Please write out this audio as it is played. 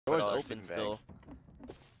Door's open still.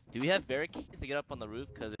 Do we have barricades to get up on the roof?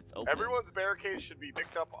 Cause it's open. Everyone's barricades should be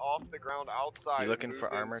picked up off the ground outside. You looking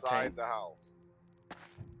for armor inside the house?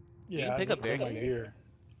 Yeah, Yeah, you I pick got up one barricades? right here.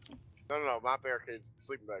 No, not barricades.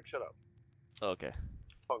 Sleeping bag. Shut up. Oh, okay.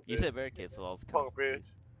 Punk You bitch. said barricades, so I was Punk bitch.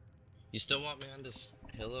 You still want me on this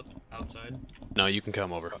hill up outside? No, you can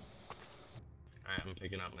come over. Alright, I'm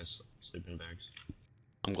picking up my sleeping bags.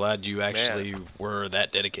 I'm glad you actually were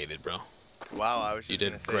that dedicated, bro. Wow, I was just You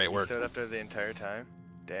gonna did say, great he work. stood up there the entire time.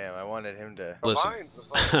 Damn, I wanted him to. Listen. Mine's a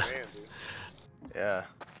fucking man, dude. Yeah.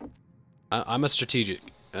 I'm a strategic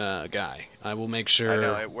guy. I will make sure. I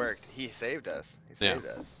know it worked. He saved us. He saved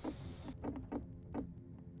us.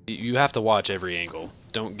 You have to watch every angle.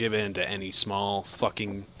 Don't give in to any small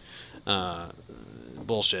fucking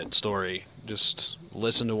bullshit story. Just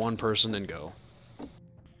listen to one person and go.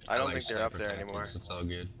 I don't think they're up there anymore. It's all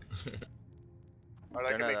good. Alright, I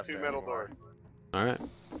They're can not make up 2 there metal anymore. doors. Alright.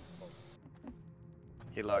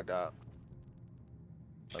 He logged off.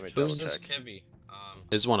 Let me Who's double this check. Kevy?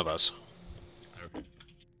 Is one of us. Okay.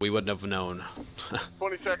 We wouldn't have known.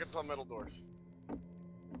 20 seconds on metal doors.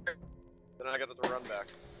 Then I got the run back.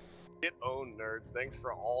 Get owned, nerds. Thanks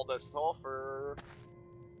for all the sulfur.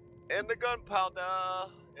 And the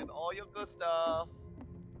gunpowder. And all your good stuff.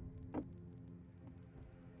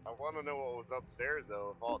 I want to know what was upstairs,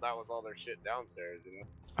 though. If all that was all their shit downstairs, you know?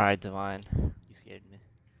 Alright, Divine. You scared me.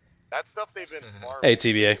 That stuff they've been farming. Hey,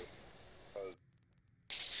 TBA.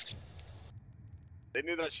 They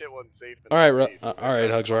knew that shit wasn't safe. Alright, alright,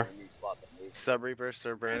 Hugswar. Sub Reapers,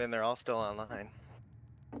 Sir Brandon, they're all still online.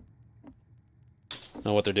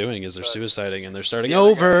 No, what they're doing is they're suiciding and they're starting The other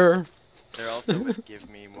over. They're also with Give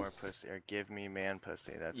Me More Pussy, or Give Me Man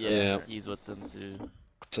Pussy. That's what Yeah, they're- he's with them too.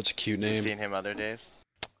 Such a cute You've name. seen him other days?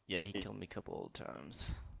 Yeah, he killed me a couple old times.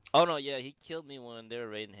 Oh no, yeah, he killed me when they were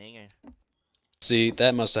raiding Hangar. See,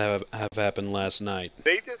 that must have happened last night.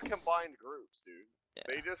 They just combined groups, dude. Yeah.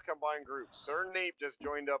 They just combined groups. Sir Nape just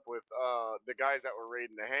joined up with the guys that were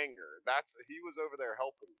raiding the hangar. He was over there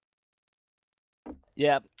helping.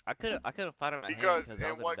 Yeah, I couldn't fight on a Hangar Because because I was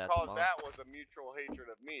and in a what bad caused spot. that was a mutual hatred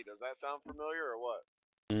of me. Does that sound familiar or what?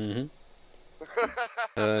 Mm-hmm.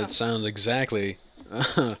 It sounds exactly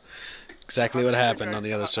exactly what happened on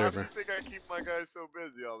the other server. I think I keep my guys so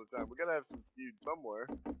busy all the time. We gotta have some feud somewhere.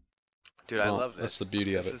 Dude, I Well, love this. that's the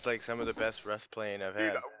beauty of This it. is like some of the best Rust playing I've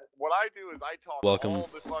Dude, had. what I do is I talk Welcome. all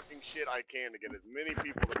the fucking shit I can to get as many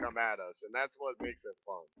people to come at us, and that's what makes it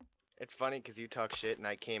fun. It's funny because you talk shit and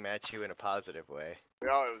I came at you in a positive way.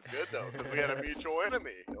 Yeah, it was good though, because we had a mutual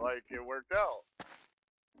enemy. Like, it worked out.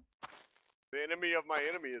 The enemy of my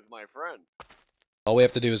enemy is my friend. All we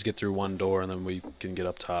have to do is get through one door and then we can get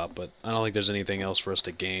up top, but I don't think there's anything else for us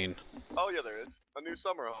to gain. Oh yeah, there is. A new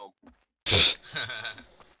summer home.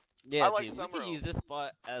 Yeah, I like dude, we Summer could Home. use this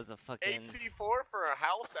spot as a fucking. 8C4 for a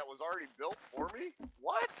house that was already built for me?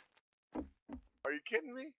 What? Are you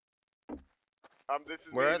kidding me? This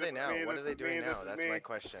is Where me, are this they is now? me, What this are they is doing me, now? this is That's me. my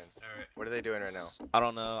question. Alright. What are they doing right now? I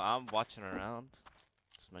don't know. I'm watching around.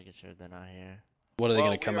 Just making sure they're not here. What are they Well,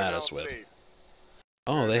 going to come we are at now us with? safe.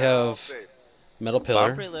 Oh, they We are now have safe. metal Well, pillar,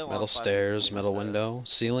 I'm pretty low on metal 5 and stairs, 6, metal though. window,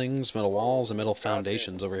 ceilings, metal walls, and metal Goddamn.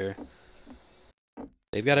 foundations over here.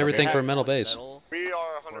 They've got They everything have for a so metal much base. metal. We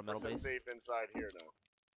are For a metal 100% base? safe inside here now.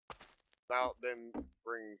 Without them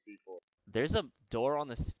bringing C4. There's a door on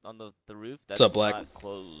the roof that's up, Black? not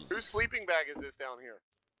closed. Whose sleeping bag is this down here?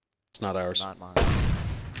 It's not ours. Not mine.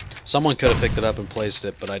 Someone could have picked it up and placed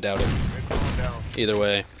it, but I doubt it. It's going down. Either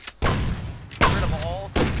way. Get rid of all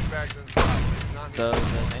sleeping bags inside. They do not need So to-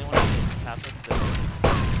 does anyone have the password to the door?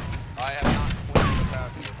 I have not cleared the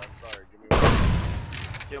password. I'm sorry. Give me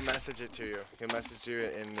one. He'll message it to you. He'll message you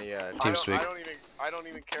in the TeamSpeak. I don't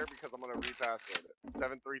even care because I'm gonna repassword it.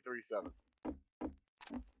 7337.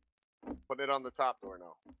 Put it on the top door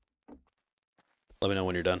now. Let me know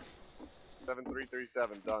when you're done.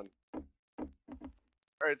 7337 done.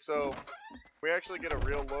 Alright, so we actually get a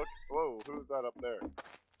real look. Whoa, who's that up there?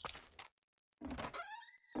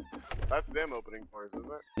 That's them opening doors, isn't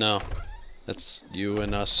it? No. That's you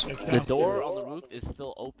and us. It's The down door here. on the roof is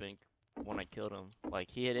still open when I killed him. Like,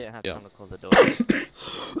 he didn't have Yeah. time to close the door.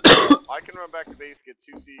 I can run back to base, get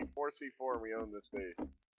 4C4, and we own this base. Up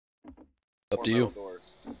Four to metal you.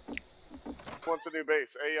 Doors. Wants a new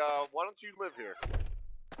base. Hey, why don't you live here?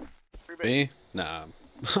 Free base. Me? Nah. I'm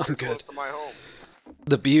You're good. close to my home.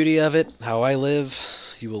 The beauty of it, how I live,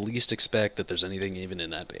 you will least expect that there's anything even in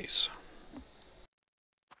that base.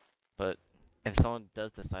 But if someone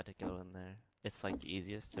does decide to go in there, it's like the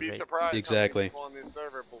easiest to Be raid. surprised Exactly. how many people on this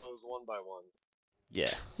server blows one by one.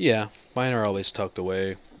 Yeah. Yeah, mine are always tucked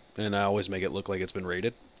away, and I always make it look like it's been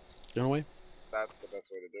raided. In a way. that's the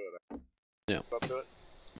best way to do it. Yeah. Up to it.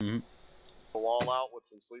 Mhm. A wall out with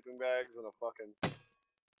some sleeping bags and a fucking.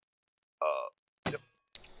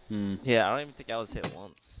 Hmm. Yeah, I don't even think I was hit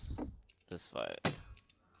once. This fight.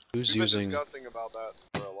 Who's We've been using? discussing about that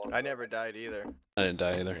for a long time. I never died either. I didn't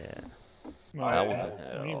die either. Yeah. Well, I wasn't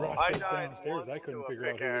hit when he at all. rushed I us died downstairs, I once couldn't to a figure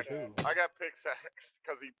out who was pickaxe. who. I got pickaxed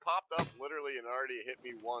because he popped up literally and already hit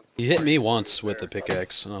me once. He hit before me he once was with the there.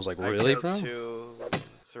 pickaxe, and I was like, I "Really, killed bro?"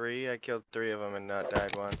 I killed 3 of them and not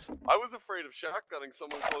died once. I was afraid of shotgunning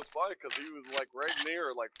someone close by because he was like right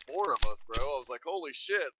near like 4 of us, bro. I was like, holy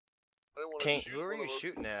shit. I didn't want to Taint, shoot who were one you of those.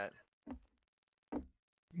 shooting at?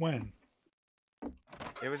 When?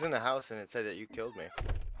 It was in the house and it said that you killed me.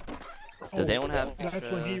 Does Oh, anyone have That's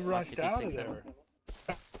when he extra rushed out of 56 ammo?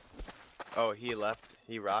 there. Oh, he left.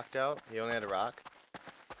 He rocked out. He only had a rock.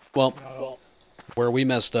 Well, No. where we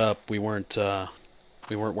messed up, we weren't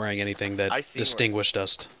wearing anything that I seen where- distinguished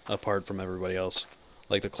us apart from everybody else,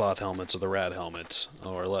 like the cloth helmets or the rat helmets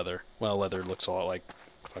or leather. Well, leather looks a lot like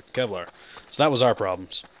fucking Kevlar, so that was our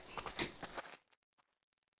problems.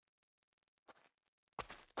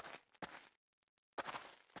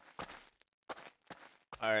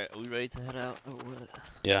 Alright, are we ready to head out or what?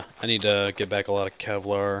 Yeah, I need to get back a lot of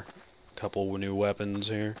Kevlar, a couple new weapons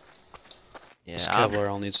here. Yeah, This I'm Kevlar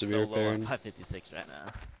all needs to be so low on repaired. 556 right now.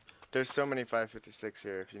 There's so many 556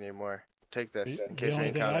 here if you need more. Take this in The case you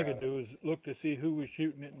only thing I encounter. could do is look to see who was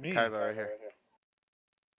shooting at me. Kylo right here.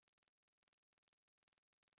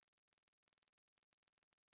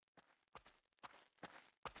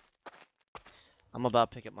 I'm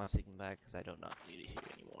about to pick up my sleeping bag because I do not need it here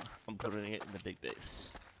anymore. I'm putting it in the big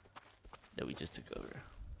base that we just took over.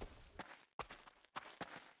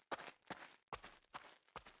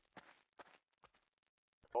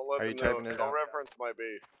 Don't let Are them you know. typing it Don't out? reference my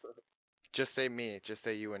base. Just say me. Just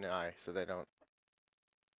say you and I, so they don't.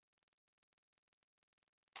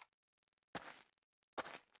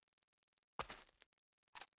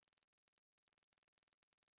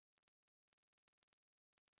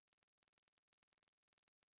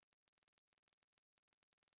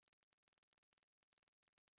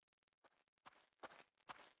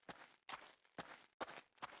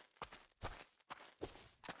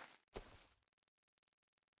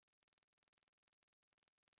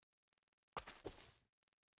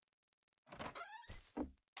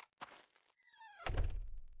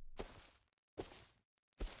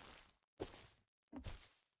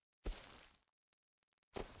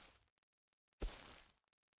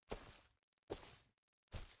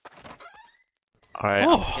 Alright,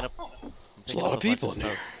 Oh, I'm picking up. there's a lot of people in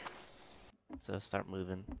here. So start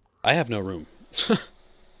moving. I have no room.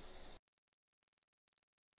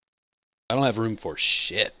 I don't have room for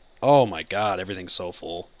shit. Oh my god, everything's so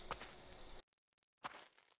full.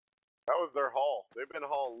 That was their haul. They've been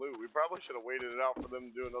hauling loot. We probably should have waited it out for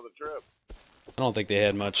them to do another trip. I don't think they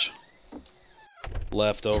had much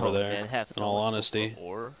left over Oh, there, man, have in so all much honesty. sulfur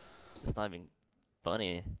ore. It's not even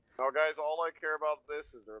funny. Now, guys, all I care about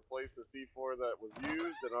this is to replace the C4 that was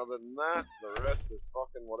used, and other than that, the rest is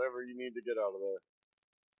fucking whatever you need to get out of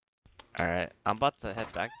there. Alright, I'm about to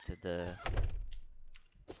head back to the...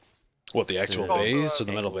 What, the actual Also base have or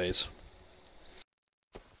the middle Dangles. base?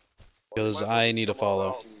 Well, you Because might as well I just need to come all follow.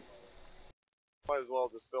 out and might as well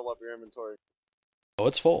just fill up your inventory. Oh,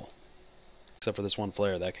 it's full. Except for this one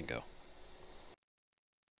flare, that can go.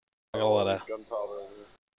 I got a lot of... gunpowder over here.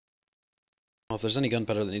 Well, if there's any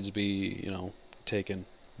gunpowder that needs to be, taken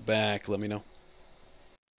back, let me know.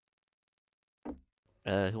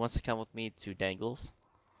 who wants to come with me to Dangles?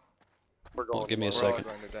 We're Well, going give me a We're all second.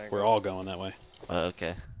 going to Dangles. We're all going that way.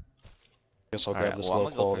 Okay. Guess I'll Alright, grab this well, I'm low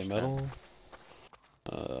gonna go quality first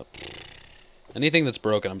metal. then. Anything that's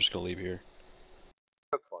broken, I'm just gonna leave here.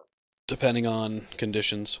 That's fine. Depending on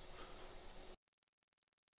conditions.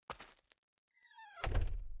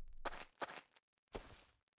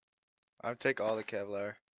 I'll take all the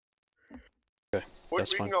Kevlar. That's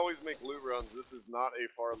We fine. can always make loot runs. This is not a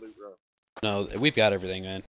far loot run. No, we've got everything, man.